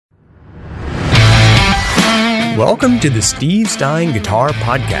Welcome to the Steve Stein Guitar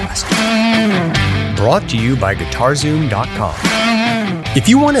Podcast, brought to you by GuitarZoom.com. If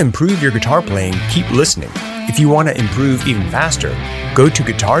you want to improve your guitar playing, keep listening. If you want to improve even faster, go to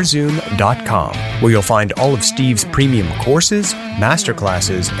GuitarZoom.com, where you'll find all of Steve's premium courses,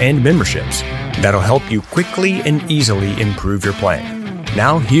 masterclasses, and memberships that'll help you quickly and easily improve your playing.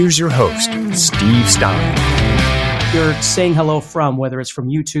 Now here's your host, Steve Stein. You're saying hello from, whether it's from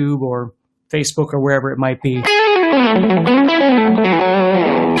YouTube or Facebook or wherever it might be.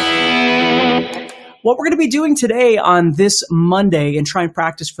 What we're going to be doing today on this Monday and try and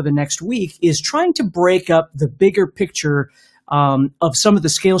practice for the next week is trying to break up the bigger picture of some of the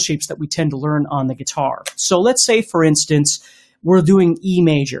scale shapes that we tend to learn on the guitar. So let's say, for instance, we're doing E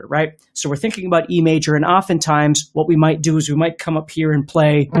major, right? So we're thinking about E major, and oftentimes what we might do is we might come up here and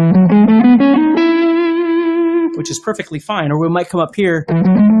play, which is perfectly fine, or we might come up here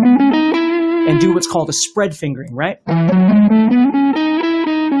and do what's called a spread fingering, right?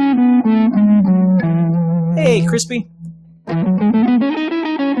 Hey, Crispy.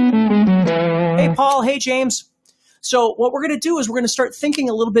 Hey, Paul. Hey, James. So what we're going to do is we're going to start thinking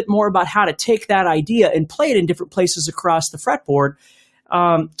a little bit more about how to take that idea and play it in different places across the fretboard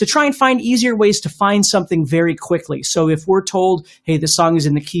to try and find easier ways to find something very quickly. So if we're told, hey, this song is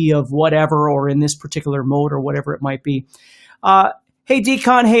in the key of whatever or in this particular mode or whatever it might be. Hey,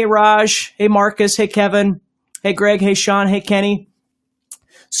 Decon. Hey, Raj. Hey, Marcus. Hey, Kevin. Hey, Greg. Hey, Sean. Hey, Kenny.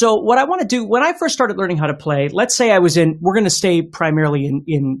 So what I want to do, when I first started learning how to play, let's say I was we're going to stay primarily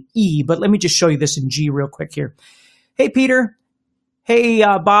in E, but let me just show you this in G real quick here. Hey, Peter. Hey,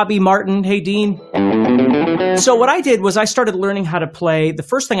 Bobby, Martin. Hey, Dean. So what I did was I started learning how to play. The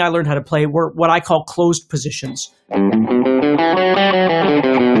first thing I learned how to play were what I call closed positions.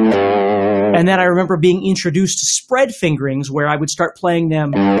 And then I remember being introduced to spread fingerings where I would start playing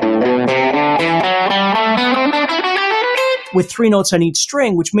them with 3 notes on each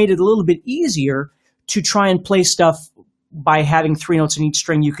string, which made it a little bit easier to try and play stuff by having 3 notes on each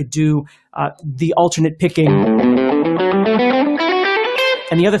string. You could do the alternate picking.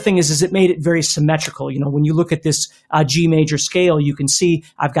 And the other thing is it made it very symmetrical. You know, when you look at this G major scale, you can see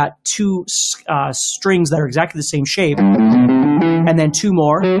I've got 2 strings that are exactly the same shape, and then 2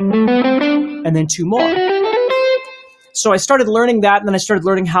 more, and then 2 more. So I started learning that, and then I started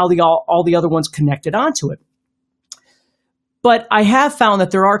learning how all the other ones connected onto it. But I have found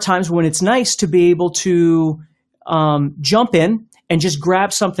that there are times when it's nice to be able to jump in and just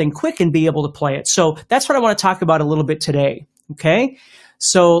grab something quick and be able to play it. So that's what I want to talk about a little bit today, okay?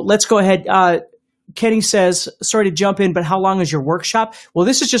 So let's go ahead. Kenny says, sorry to jump in, but how long is your workshop? Well,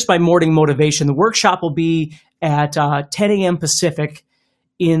 this is just my morning motivation. The workshop will be at 10 a.m. Pacific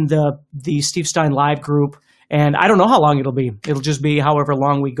in the Steve Stein Live group. And I don't know how long it'll be. It'll just be however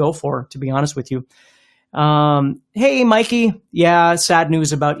long we go for, to be honest with you. Hey, Mikey. Yeah, sad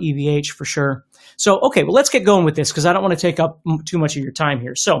news about EVH for sure. So, okay, well, let's get going with this because I don't want to take up too much of your time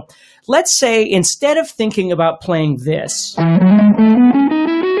here. So let's say instead of thinking about playing this,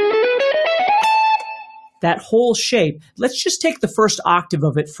 that whole shape, let's just take the first octave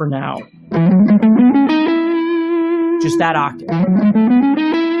of it for now. Just that octave.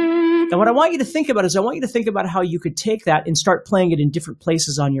 Now, what I want you to think about is I want you to think about how you could take that and start playing it in different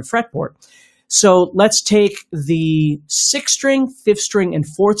places on your fretboard. So let's take the 6th string, 5th string, and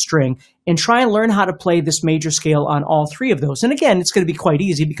 4th string and try and learn how to play this major scale on all 3 of those. And again, it's going to be quite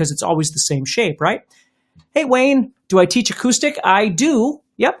easy because it's always the same shape, right? Hey, Wayne, do I teach acoustic? I do.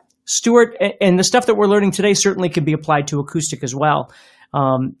 Yep. Stuart, and the stuff that we're learning today certainly can be applied to acoustic as well.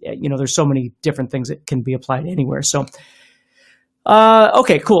 You know, there's so many different things that can be applied anywhere. So,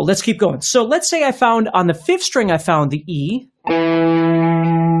 okay, cool. Let's keep going. So let's say I found on the 5th string, I found the E.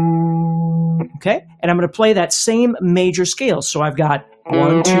 Okay, and I'm going to play that same major scale. So I've got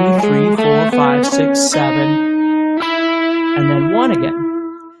 1, 2, 3, 4, 5, 6, 7, and then 1 again.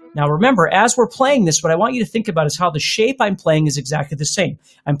 Now remember, as we're playing this, what I want you to think about is how the shape I'm playing is exactly the same.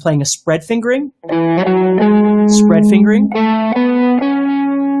 I'm playing a spread fingering, and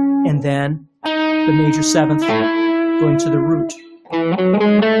then the major 7th going to the root.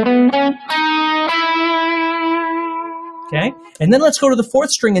 Okay, and then let's go to the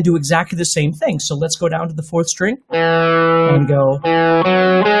 4th string and do exactly the same thing. So let's go down to the 4th string and go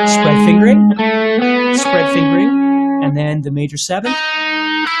spread fingering, and then the major 7th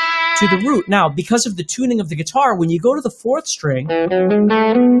to the root. Now, because of the tuning of the guitar, when you go to the 4th string,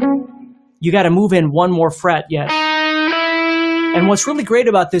 you got to move in 1 more fret yet. And what's really great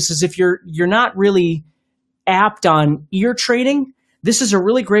about this is if you're not really apt on ear training, this is a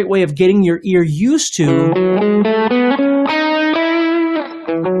really great way of getting your ear used to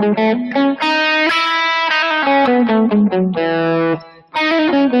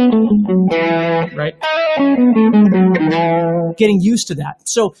getting used to that.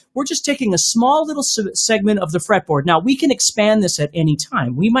 So we're just taking a small little segment of the fretboard. Now, we can expand this at any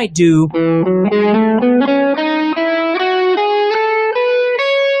time. We might do...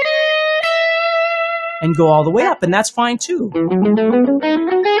 and go all the way up, and that's fine too.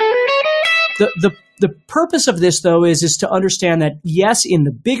 The purpose of this, though, is to understand that, yes, in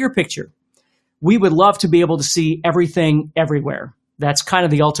the bigger picture, we would love to be able to see everything everywhere. That's kind of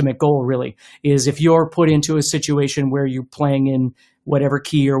the ultimate goal, really, is if you're put into a situation where you're playing in whatever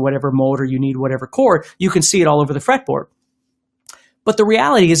key or whatever mode or you need whatever chord, you can see it all over the fretboard. But the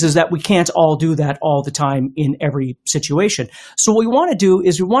reality is that we can't all do that all the time in every situation. So what we want to do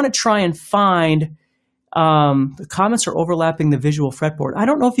is we want to try and find... the comments are overlapping the visual fretboard. I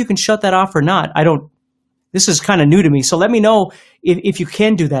don't know if you can shut that off or not. This is kind of new to me. So let me know if you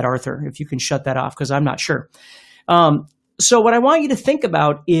can do that, Arthur, if you can shut that off, because I'm not sure. So what I want you to think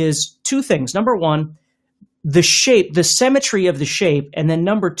about is two things. Number one, the shape, the symmetry of the shape. And then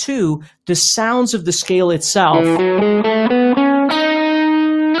number two, the sounds of the scale itself.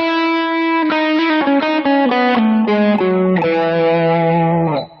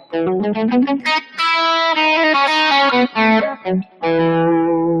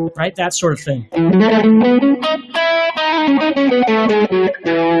 Right? That sort of thing.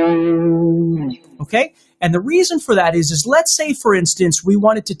 Okay? And the reason for that is let's say, for instance, we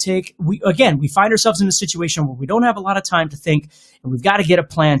wanted to we find ourselves in a situation where we don't have a lot of time to think, and we've got to get a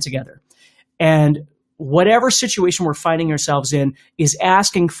plan together. And whatever situation we're finding ourselves in is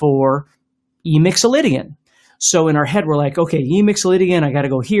asking for E-mixolydian. So in our head, we're like, okay, E-mixolydian, I got to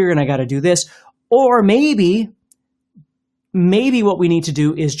go here and I got to do this. Or maybe what we need to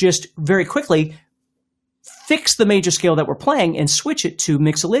do is just very quickly fix the major scale that we're playing and switch it to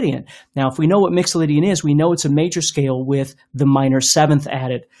mixolydian. Now, if we know what mixolydian is, we know it's a major scale with the minor seventh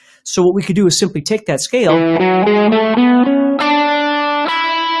added. So what we could do is simply take that scale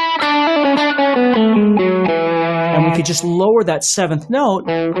and we could just lower that seventh note.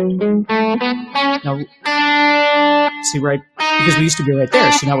 Now, see, right, because we used to be right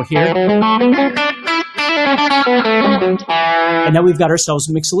there, so now we're here. And now we've got ourselves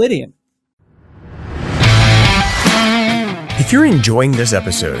mixolydian. If you're enjoying this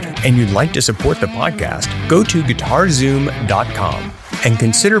episode and you'd like to support the podcast, go to guitarzoom.com and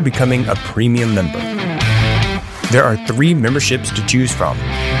consider becoming a premium member. There are 3 memberships to choose from.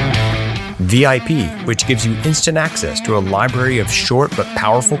 VIP, which gives you instant access to a library of short but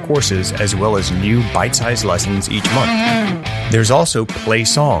powerful courses as well as new bite-sized lessons each month. There's also Play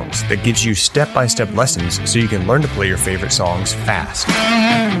Songs that gives you step-by-step lessons so you can learn to play your favorite songs fast.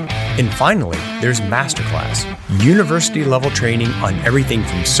 And finally, there's Masterclass, university-level training on everything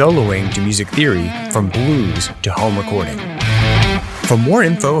from soloing to music theory, from blues to home recording. For more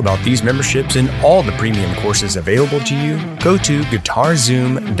info about these memberships and all the premium courses available to you, go to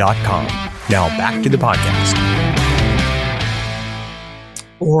guitarzoom.com. Now back to the podcast.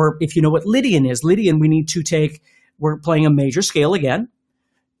 Or if you know what Lydian is, Lydian we need to take, we're playing a major scale again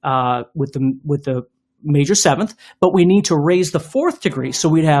with the major seventh, but we need to raise the 4th degree. So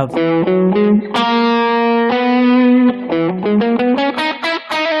we'd have...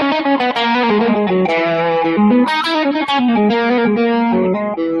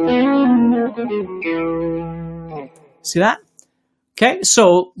 See that? Okay,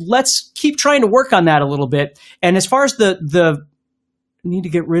 so let's keep trying to work on that a little bit. And as far as the need to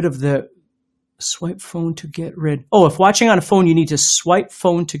get rid of the swipe phone to get rid. Oh, if watching on a phone, you need to swipe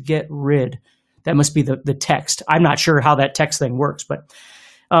phone to get rid. That must be the text. I'm not sure how that text thing works, but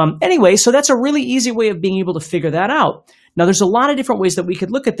anyway, so that's a really easy way of being able to figure that out. Now, there's a lot of different ways that we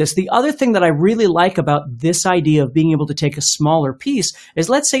could look at this. The other thing that I really like about this idea of being able to take a smaller piece is,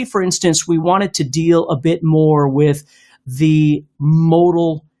 let's say, for instance, we wanted to deal a bit more with the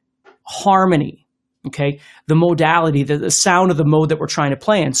modal harmony, okay? The modality, the sound of the mode that we're trying to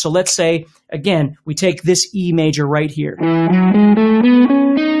play in. So let's say, again, we take this E major right here.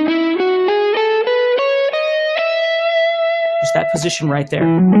 Just that position right there.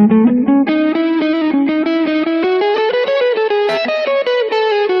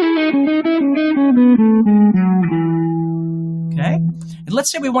 Okay? And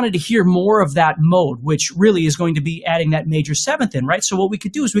let's say we wanted to hear more of that mode, which really is going to be adding that major seventh in, right? So what we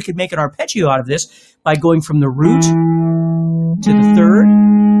could do is we could make an arpeggio out of this by going from the root to the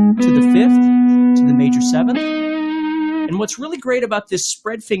 3rd, to the 5th, to the major seventh. And what's really great about this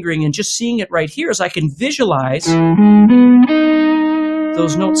spread fingering and just seeing it right here is I can visualize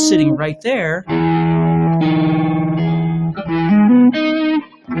those notes sitting right there.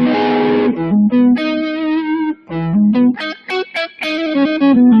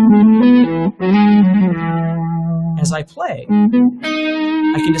 As I I play,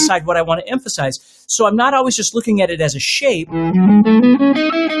 I can decide what I want to emphasize. So I'm not always just looking at it as a shape, but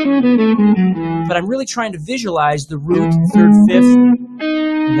I'm really trying to visualize the root, third, fifth,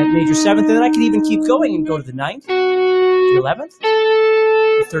 and that major seventh, and then I can even keep going and go to the ninth, the 11th,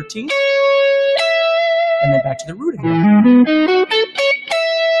 the 13th, and then back to the root again.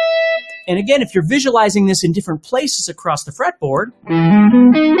 And again, if you're visualizing this in different places across the fretboard,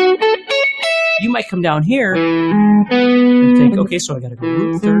 you might come down here and think, okay, so I got to go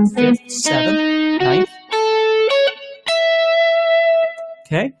root, third, fifth, seventh, ninth.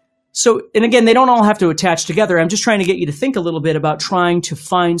 Okay? So, and again, they don't all have to attach together. I'm just trying to get you to think a little bit about trying to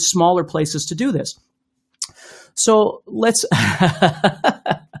find smaller places to do this. So let's,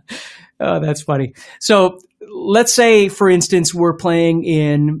 oh, that's funny. So let's say, for instance, we're playing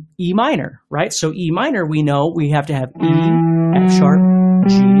in E minor, right? So E minor, we know we have to have E, F sharp,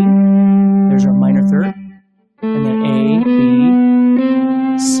 G. There's our minor third. And then A, B,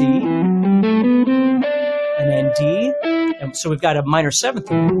 C, and then D. And so we've got a minor seventh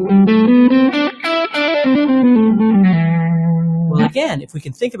here. Well, again, if we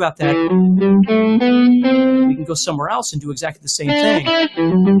can think about that, we can go somewhere else and do exactly the same thing.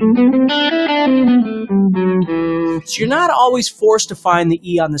 So you're not always forced to find the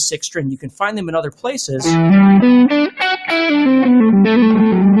E on the sixth string. You can find them in other places.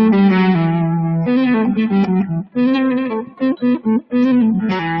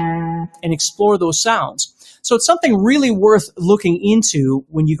 And explore those sounds. So it's something really worth looking into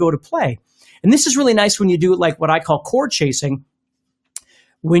when you go to play. And this is really nice when you do like what I call chord chasing,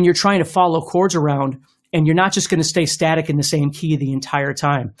 when you're trying to follow chords around and you're not just going to stay static in the same key the entire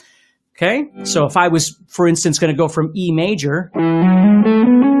time. Okay? So if I was, for instance, going to go from E major,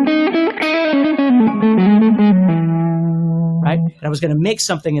 right? And I was going to make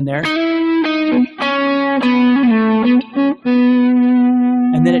something in there.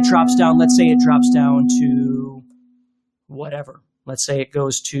 And then it drops down, let's say it drops down to whatever. Let's say it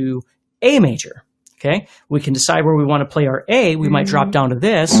goes to A major, okay? We can decide where we want to play our A. We might drop down to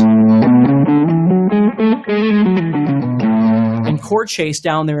this. And chord chase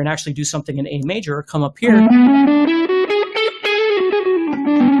down there and actually do something in A major, or come up here and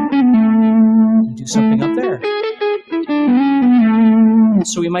do something up there.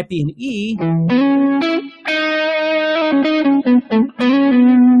 So we might be in E, and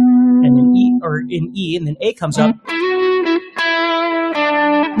then E, or in E, and then A comes up,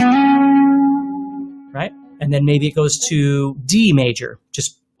 right? And then maybe it goes to D major,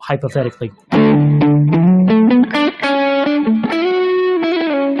 just hypothetically. And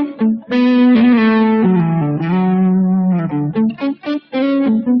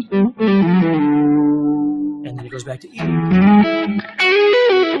then it goes back to E.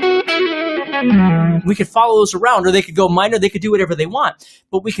 We could follow those around, or they could go minor, they could do whatever they want.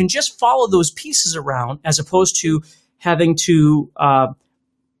 But we can just follow those pieces around as opposed to having to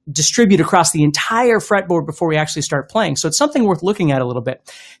distribute across the entire fretboard before we actually start playing. So it's something worth looking at a little bit.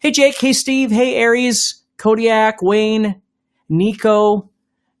 Hey, Jake. Hey, Steve. Hey, Aries, Kodiak, Wayne, Nico.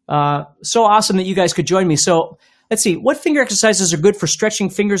 So awesome that you guys could join me. So let's see, what finger exercises are good for stretching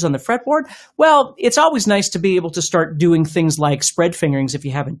fingers on the fretboard? Well, it's always nice to be able to start doing things like spread fingerings if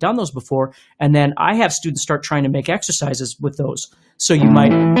you haven't done those before. And then I have students start trying to make exercises with those. So you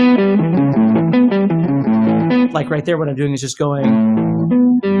might, like right there, what I'm doing is just going,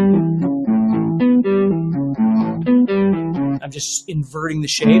 I'm just inverting the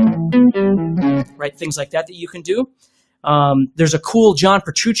shape, right? Things like that you can do. There's a cool John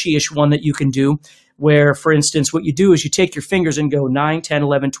Petrucci-ish one that you can do where, for instance, what you do is you take your fingers and go 9, 10,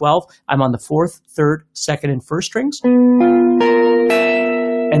 11, 12. I'm on the 4th, 3rd, 2nd, and 1st strings. And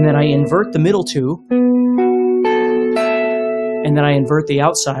then I invert the middle two. And then I invert the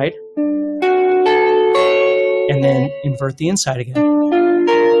outside. And then invert the inside again.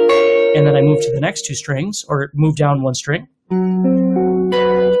 And then I move to the next two strings, or move down one string. And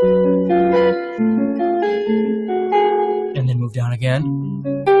then move down again.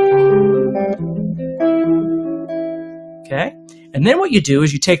 Okay? And then what you do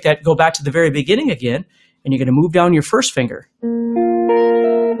is you take that, go back to the very beginning again, and you're going to move down your first finger. And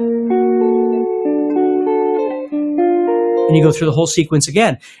you go through the whole sequence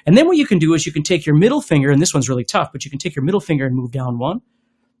again. And then what you can do is you can take your middle finger, and this one's really tough, but you can take your middle finger and move down one.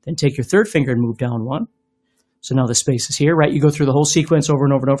 Then take your third finger and move down one. So now the space is here, right? You go through the whole sequence over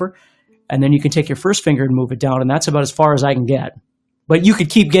and over and over. And then you can take your first finger and move it down, and that's about as far as I can get. But you could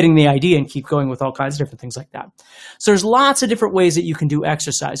keep getting the idea and keep going with all kinds of different things like that. So there's lots of different ways that you can do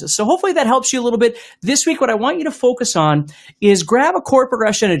exercises. So hopefully that helps you a little bit. This week, what I want you to focus on is grab a chord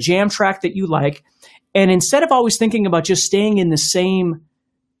progression, a jam track that you like, And instead of always thinking about just staying in the same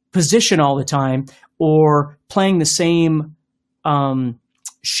position all the time or playing the same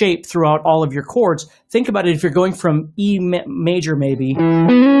shape throughout all of your chords, think about it if you're going from E major maybe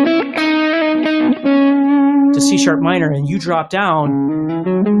to C sharp minor and you drop down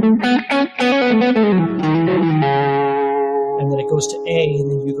and then it goes to A and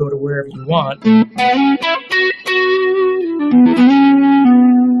then you go to wherever you want.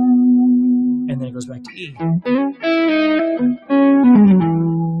 And then it goes back to E.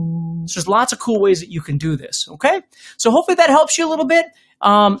 So there's lots of cool ways that you can do this, okay? So hopefully that helps you a little bit.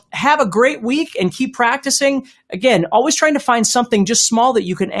 Have a great week and keep practicing. Again, always trying to find something just small that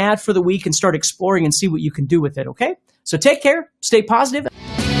you can add for the week and start exploring and see what you can do with it, okay? So take care, stay positive.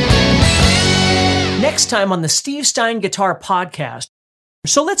 Next time on the Steve Stein Guitar Podcast.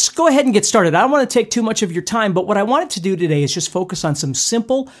 So let's go ahead and get started. I don't want to take too much of your time, but what I wanted to do today is just focus on some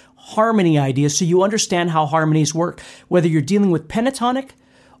simple harmony ideas so you understand how harmonies work, whether you're dealing with pentatonic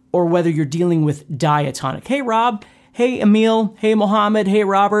or whether you're dealing with diatonic. Hey, Rob. Hey, Emil. Hey, Mohammed. Hey,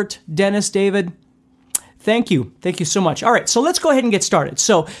 Robert. Dennis, David. Thank you. Thank you so much. All right, so let's go ahead and get started.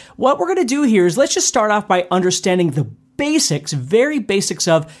 So what we're going to do here is let's just start off by understanding the basics, very basics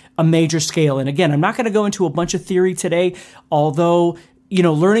of a major scale. And again, I'm not going to go into a bunch of theory today, although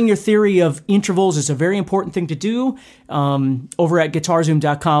learning your theory of intervals is a very important thing to do. Over at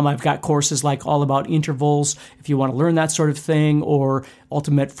guitarzoom.com, I've got courses like all about intervals if you want to learn that sort of thing, or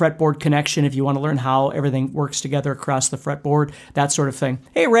ultimate fretboard connection if you want to learn how everything works together across the fretboard, that sort of thing.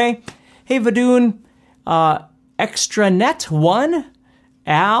 Hey, Ray. Hey, Vadoon. Extranet1.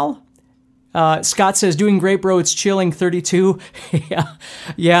 Al. Scott says, doing great, bro. It's chilling, 32.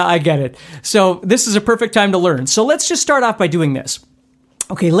 Yeah, I get it. So this is a perfect time to learn. So let's just start off by doing this.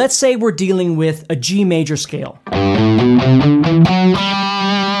 Okay, let's say we're dealing with a G major scale.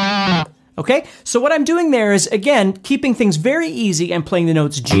 Okay, so what I'm doing there is, again, keeping things very easy and playing the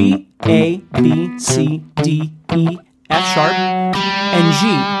notes G, A, B, C, D, E, F sharp, and G.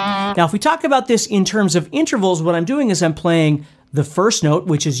 Now, if we talk about this in terms of intervals, what I'm doing is I'm playing the first note,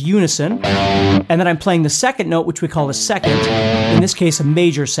 which is unison, and then I'm playing the second note, which we call a second, in this case, a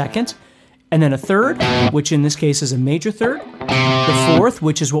major second, and then a third, which in this case is a major third, the fourth,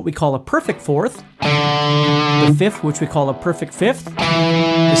 which is what we call a perfect fourth, the fifth, which we call a perfect fifth,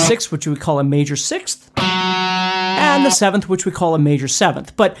 the sixth, which we call a major sixth, and the seventh, which we call a major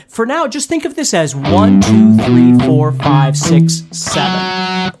seventh. But for now, just think of this as 1, 2, 3, 4, 5, 6,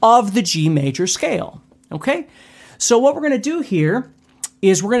 7 of the G major scale, okay? So what we're going to do here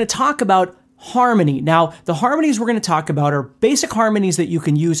is we're going to talk about harmony. Now, the harmonies we're going to talk about are basic harmonies that you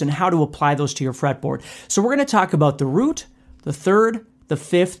can use and how to apply those to your fretboard. So we're going to talk about the root, the third, the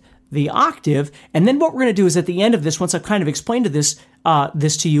fifth, the octave, and then what we're going to do is at the end of this, once I've kind of explained this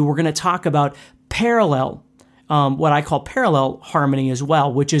to you, we're going to talk about parallel, what I call parallel harmony as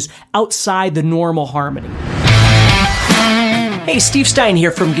well, which is outside the normal harmony. Hey, Steve Stein here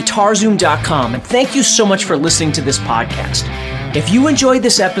from guitarzoom.com, and thank you so much for listening to this podcast. If you enjoyed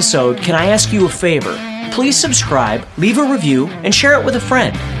this episode, can I ask you a favor? Please subscribe, leave a review, and share it with a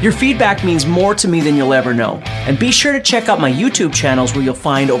friend. Your feedback means more to me than you'll ever know. And be sure to check out my YouTube channels where you'll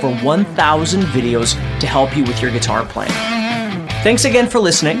find over 1,000 videos to help you with your guitar playing. Thanks again for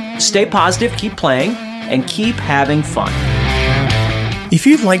listening. Stay positive, keep playing, and keep having fun. If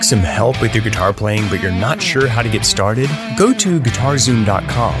you'd like some help with your guitar playing but you're not sure how to get started, go to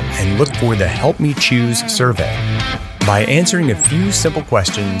guitarzoom.com and look for the Help Me Choose survey. By answering a few simple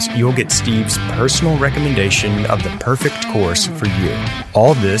questions, you'll get Steve's personal recommendation of the perfect course for you.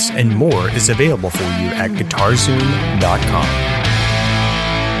 All this and more is available for you at guitarzoom.com.